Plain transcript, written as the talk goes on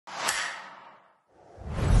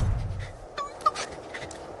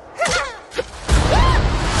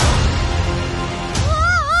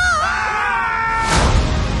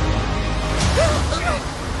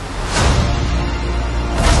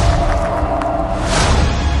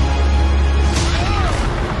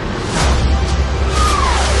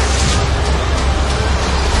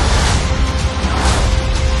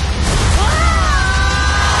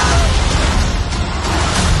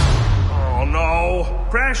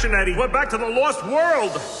Crash and Eddie. We're back to the lost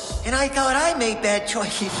world. And I thought I made bad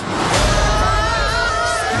choices.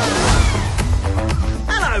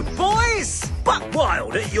 Hello, boys. Buck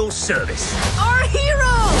Wild at your service. Our hero!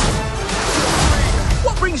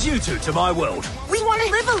 What brings you two to my world? We want to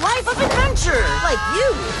live a life of adventure, like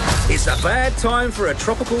you. It's a bad time for a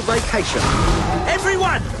tropical vacation.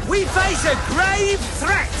 Everyone, we face a grave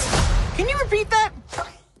threat. Can you repeat that?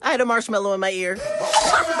 I had a marshmallow in my ear.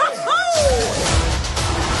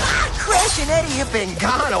 Crash and Eddie have been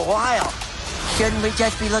gone a while. Shouldn't we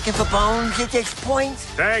just be looking for bones at this point?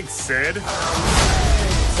 Thanks, Sid.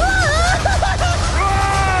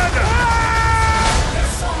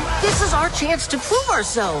 This is our chance to prove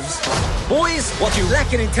ourselves. Boys, what you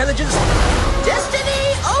lack in intelligence,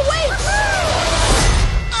 Destiny awaits!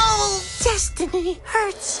 Oh, destiny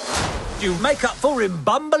hurts. you make up for in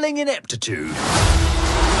bumbling ineptitude.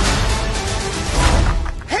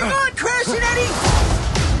 Hang on, Crash and Eddie!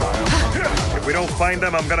 If we don't find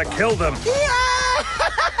them, I'm gonna kill them. Yeah!